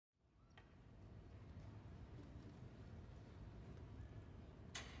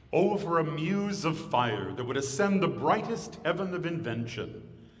Oh, for a muse of fire that would ascend the brightest heaven of invention,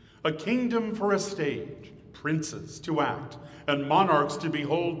 a kingdom for a stage, princes to act, and monarchs to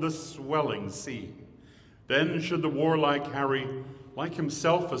behold the swelling scene. Then should the warlike Harry, like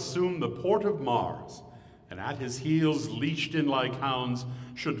himself, assume the port of Mars, and at his heels, leashed in like hounds,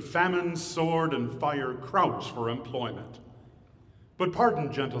 should famine, sword, and fire crouch for employment. But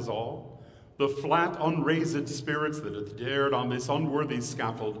pardon, gentles all, the flat, unraised spirits that hath dared on this unworthy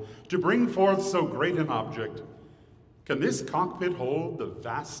scaffold to bring forth so great an object. Can this cockpit hold the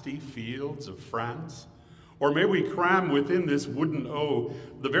vasty fields of France? Or may we cram within this wooden O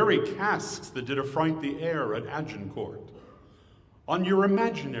the very casks that did affright the air at Agincourt? On your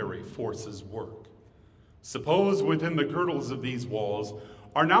imaginary forces work. Suppose within the girdles of these walls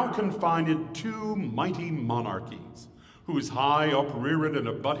are now confined two mighty monarchies, whose high upreared and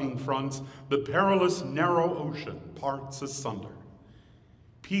abutting fronts the perilous narrow ocean parts asunder.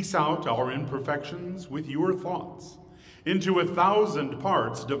 Piece out our imperfections with your thoughts. Into 1,000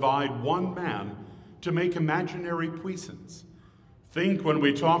 parts divide one man to make imaginary puissance. Think when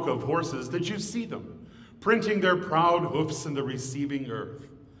we talk of horses that you see them, printing their proud hoofs in the receiving earth.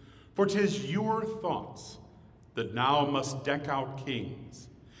 For 'tis your thoughts that now must deck out kings,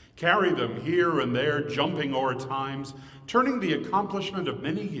 carry them here and there, jumping o'er times, turning the accomplishment of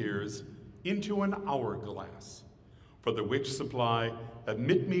many years into an hourglass. For the which supply,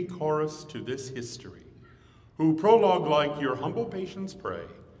 admit me chorus to this history, who prologue like your humble patience pray,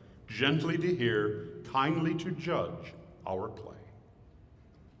 gently to hear, kindly to judge our play.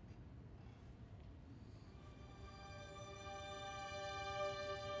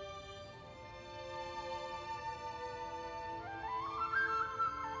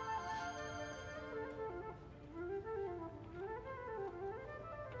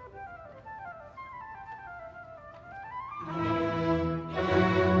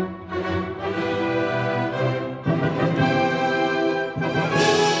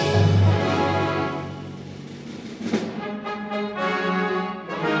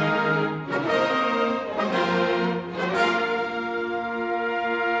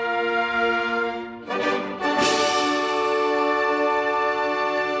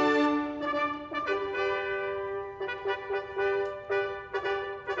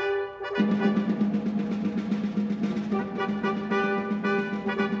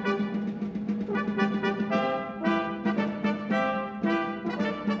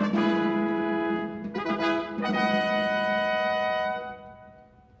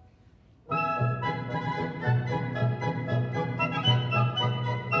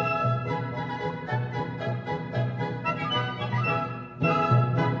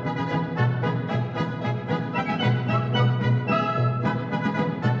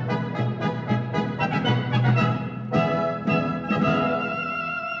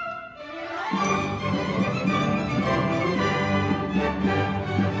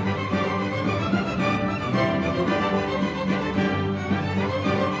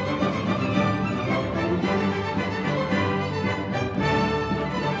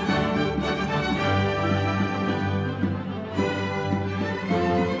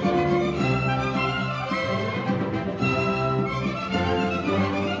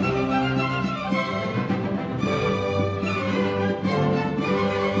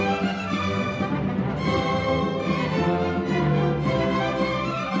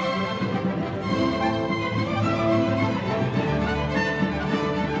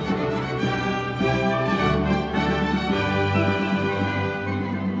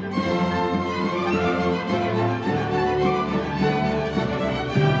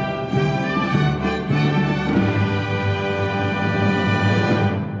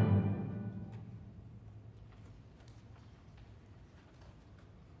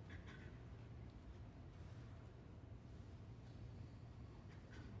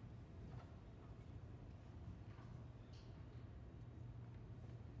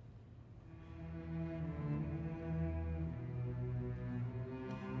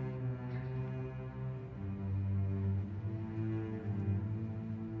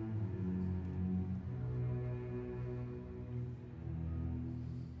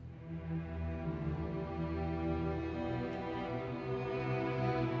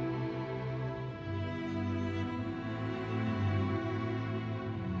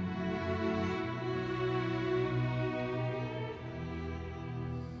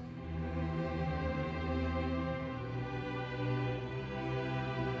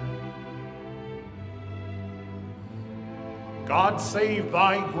 God save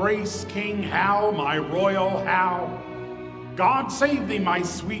thy grace, King Hal, my royal Hal. God save thee, my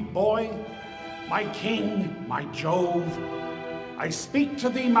sweet boy, my king, my Jove. I speak to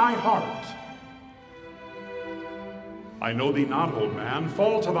thee my heart. I know thee not, old man,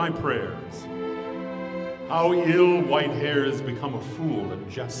 fall to thy prayers. How ill white hairs become a fool and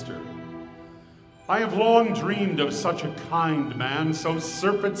jester. I have long dreamed of such a kind man, so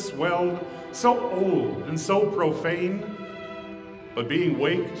surfeit-swelled, so old and so profane. But being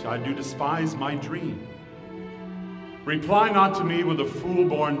waked, I do despise my dream. Reply not to me with a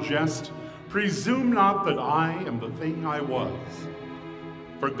fool-born jest. Presume not that I am the thing I was.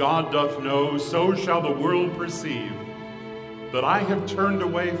 For God doth know, so shall the world perceive, that I have turned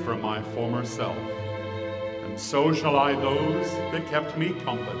away from my former self, and so shall I those that kept me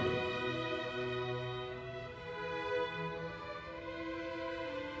company.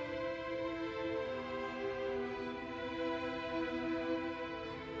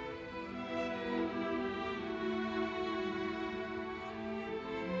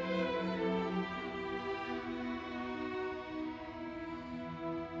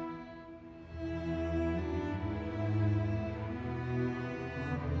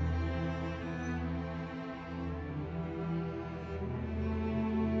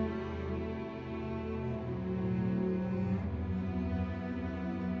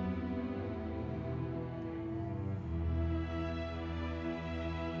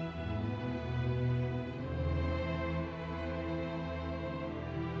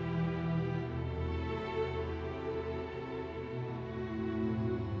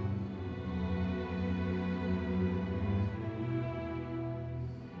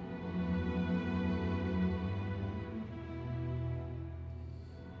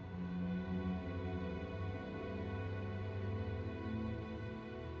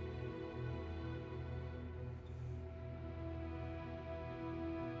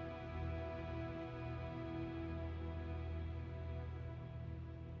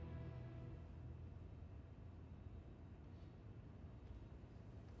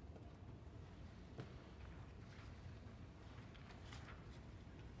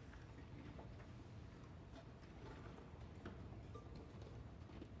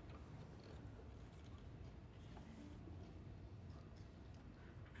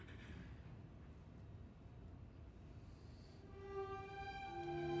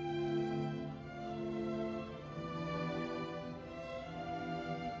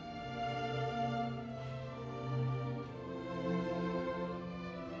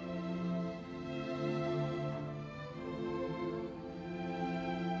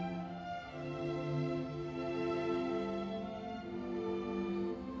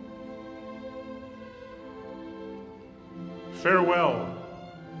 Farewell,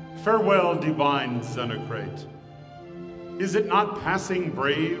 farewell, divine Xenocrate. Is it not passing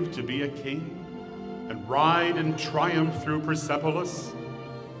brave to be a king and ride in triumph through Persepolis,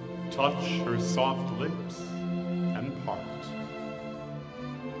 touch her soft lips and part?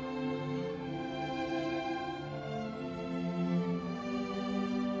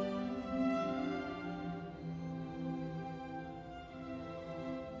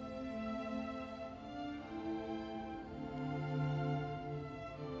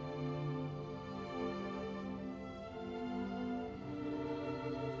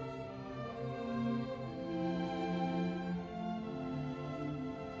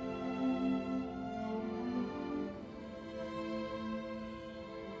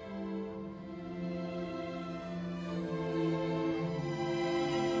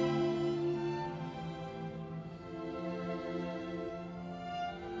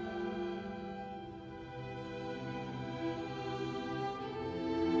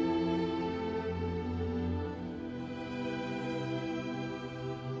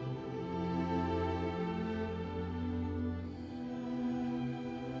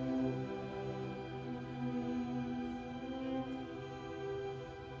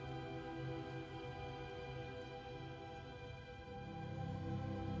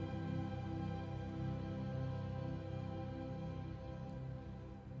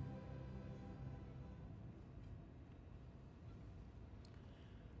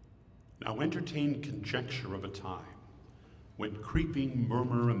 Now entertain conjecture of a time when creeping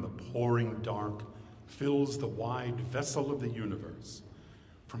murmur and the pouring dark fills the wide vessel of the universe.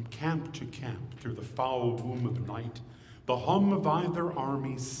 From camp to camp through the foul womb of night, the hum of either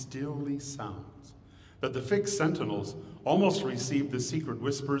army stilly sounds, that the fixed sentinels almost receive the secret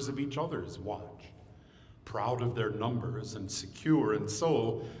whispers of each other's watch. Proud of their numbers and secure in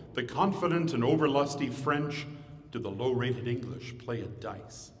soul, the confident and overlusty French to the low-rated English play at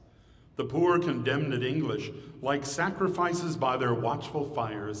dice. The poor condemned English, like sacrifices by their watchful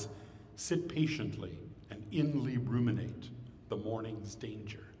fires, sit patiently and inly ruminate the morning's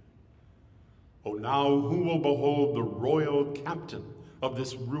danger. Oh, now who will behold the royal captain of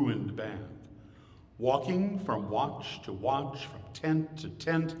this ruined band? Walking from watch to watch, from tent to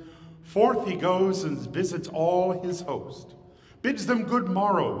tent, forth he goes and visits all his host, bids them good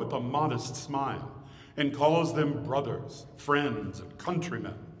morrow with a modest smile, and calls them brothers, friends, and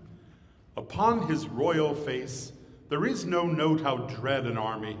countrymen. Upon his royal face there is no note how dread an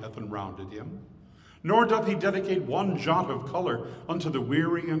army hath enrounded him, nor doth he dedicate one jot of color unto the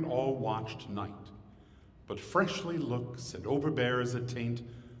weary and all-watched night, but freshly looks and overbears a taint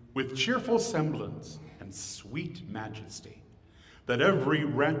with cheerful semblance and sweet majesty, that every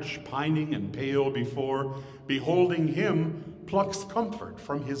wretch pining and pale before, beholding him, plucks comfort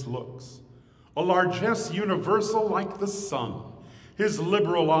from his looks. A largesse universal like the sun, his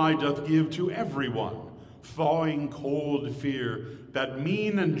liberal eye doth give to every one, thawing cold fear, that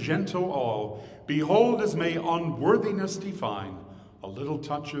mean and gentle all, behold as may unworthiness define, a little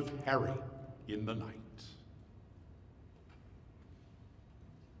touch of Harry in the night.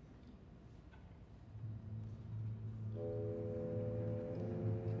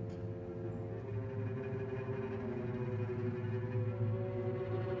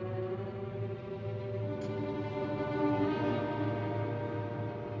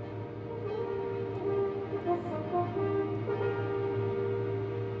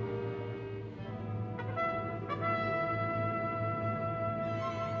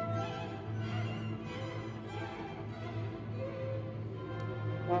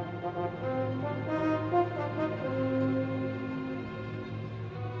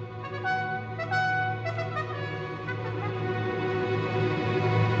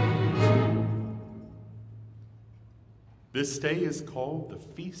 This day is called the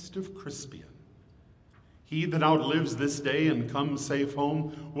Feast of Crispian. He that outlives this day and comes safe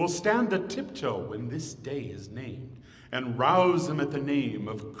home will stand a tiptoe when this day is named, and rouse him at the name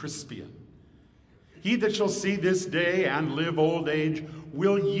of Crispian. He that shall see this day and live old age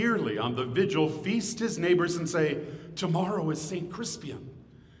will yearly on the vigil feast his neighbors and say, "Tomorrow is St. Crispian."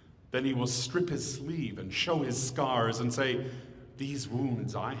 Then he will strip his sleeve and show his scars and say, "These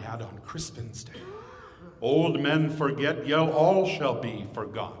wounds I had on Crispin's day." Old men forget, yet all shall be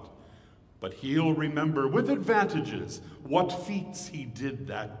forgot. But he'll remember with advantages what feats he did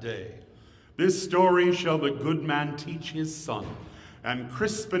that day. This story shall the good man teach his son, and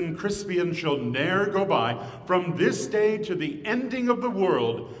Crispian shall ne'er go by from this day to the ending of the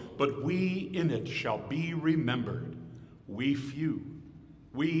world, but we in it shall be remembered. We few,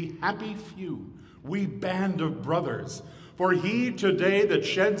 we happy few, we band of brothers, for he today that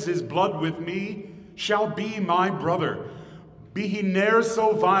sheds his blood with me shall be my brother. Be he ne'er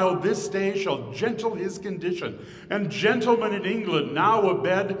so vile, this day shall gentle his condition, and gentlemen in England now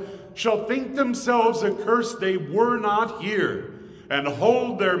abed shall think themselves accursed they were not here, and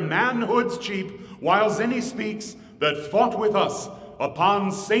hold their manhoods cheap, whiles any speaks that fought with us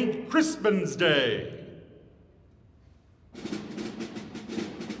upon St. Crispin's day.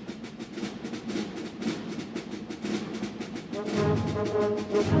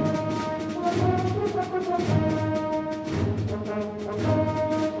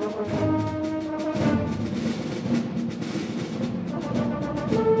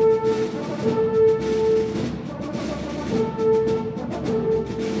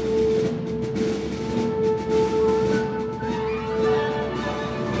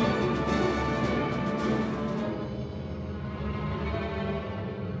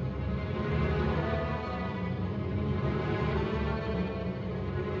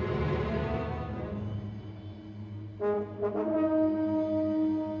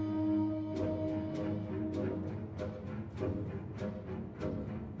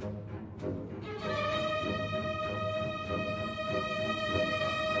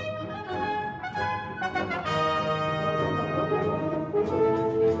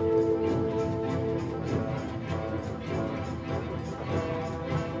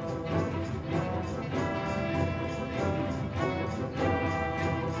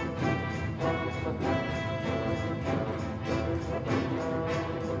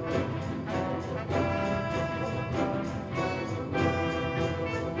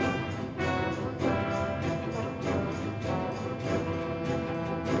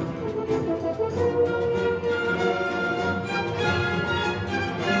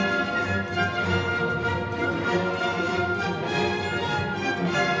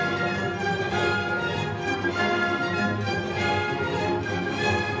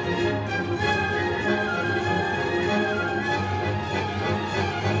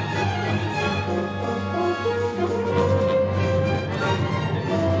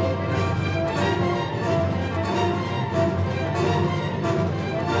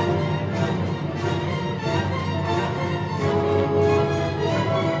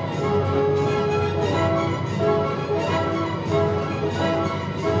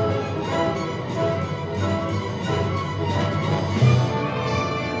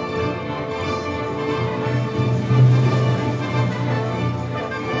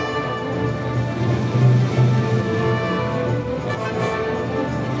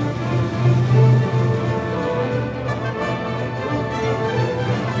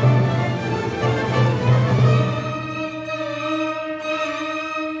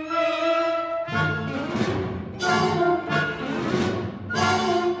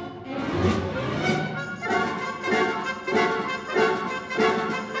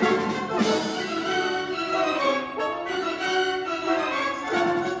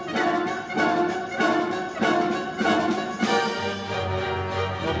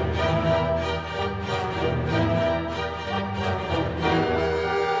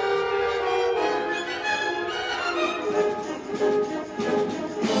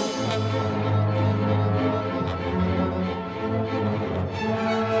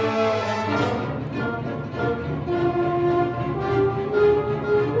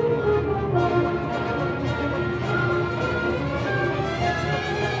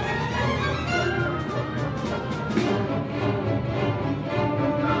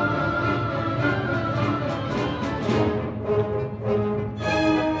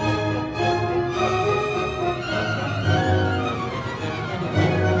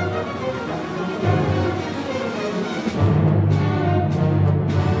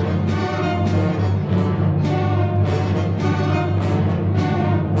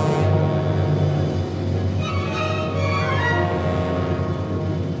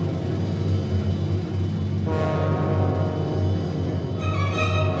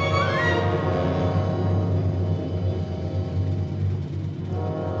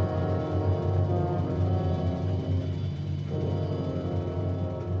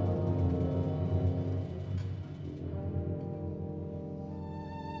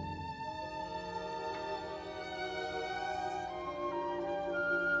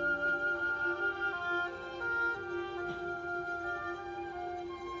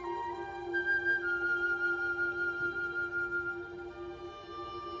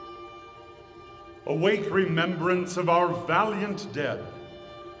 awake remembrance of our valiant dead,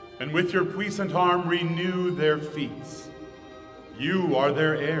 and with your puissant arm renew their feats. You are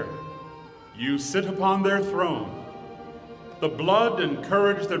their heir. You sit upon their throne. The blood and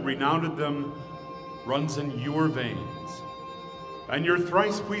courage that renowned them runs in your veins, and your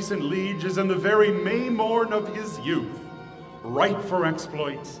thrice puissant liege is in the very May morn of his youth, ripe for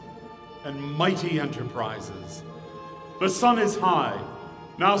exploits and mighty enterprises. The sun is high.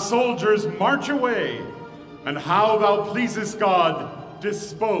 Now soldiers march away, and how thou pleasest God,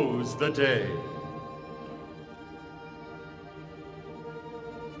 dispose the day.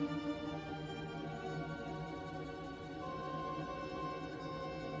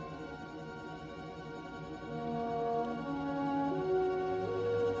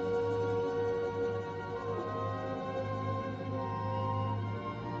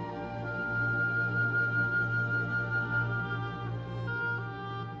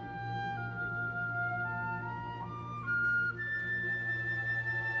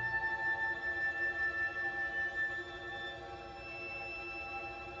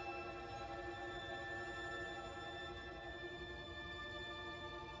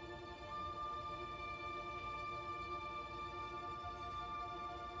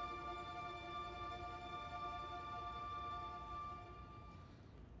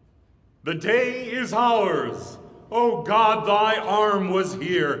 The day is ours. O God, thy arm was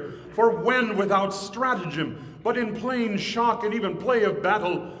here. For when without stratagem, but in plain shock and even play of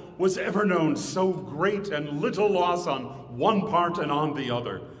battle, was ever known so great and little loss on one part and on the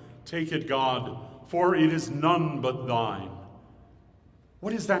other? Take it, God, for it is none but thine.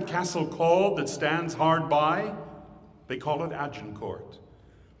 What is that castle called that stands hard by? They call it Agincourt.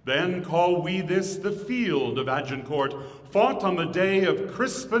 Then call we this the field of Agincourt, fought on the day of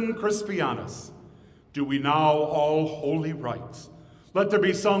Crispin Crispianus. Do we now all holy rites? Let there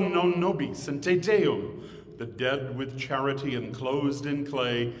be sung non nobis and Te Deum, the dead with charity enclosed in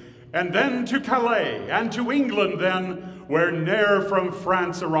clay, and then to Calais, and to England then, where ne'er from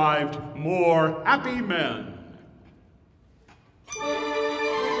France arrived more happy men.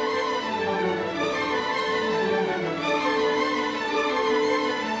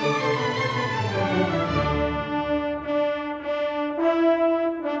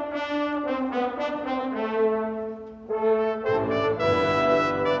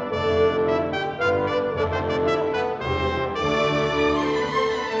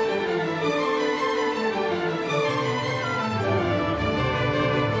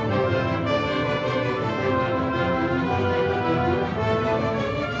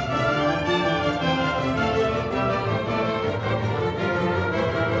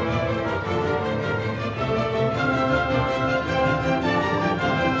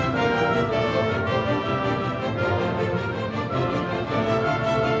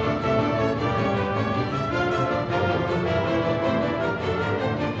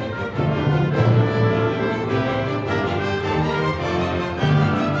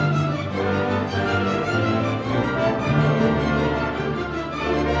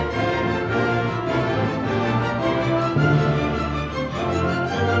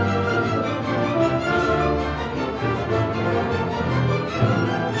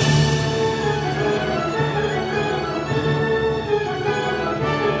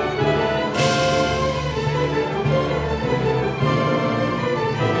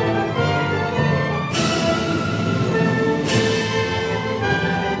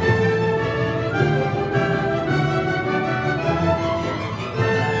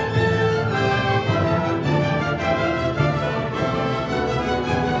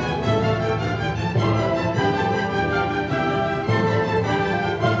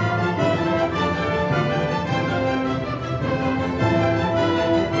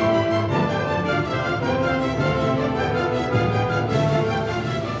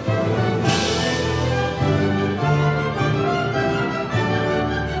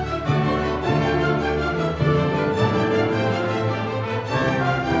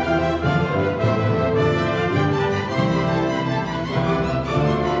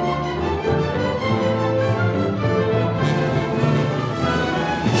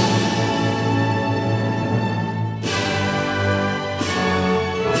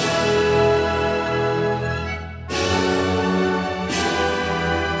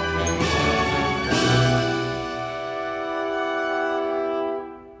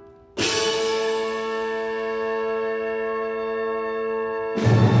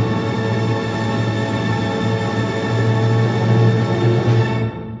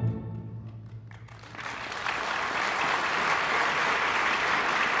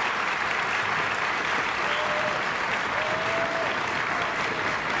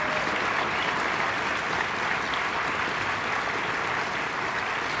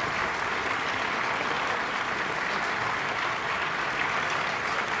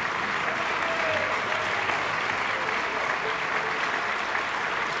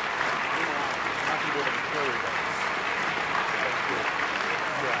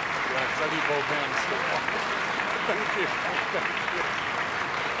 I need both hands. Thank you. Thank you.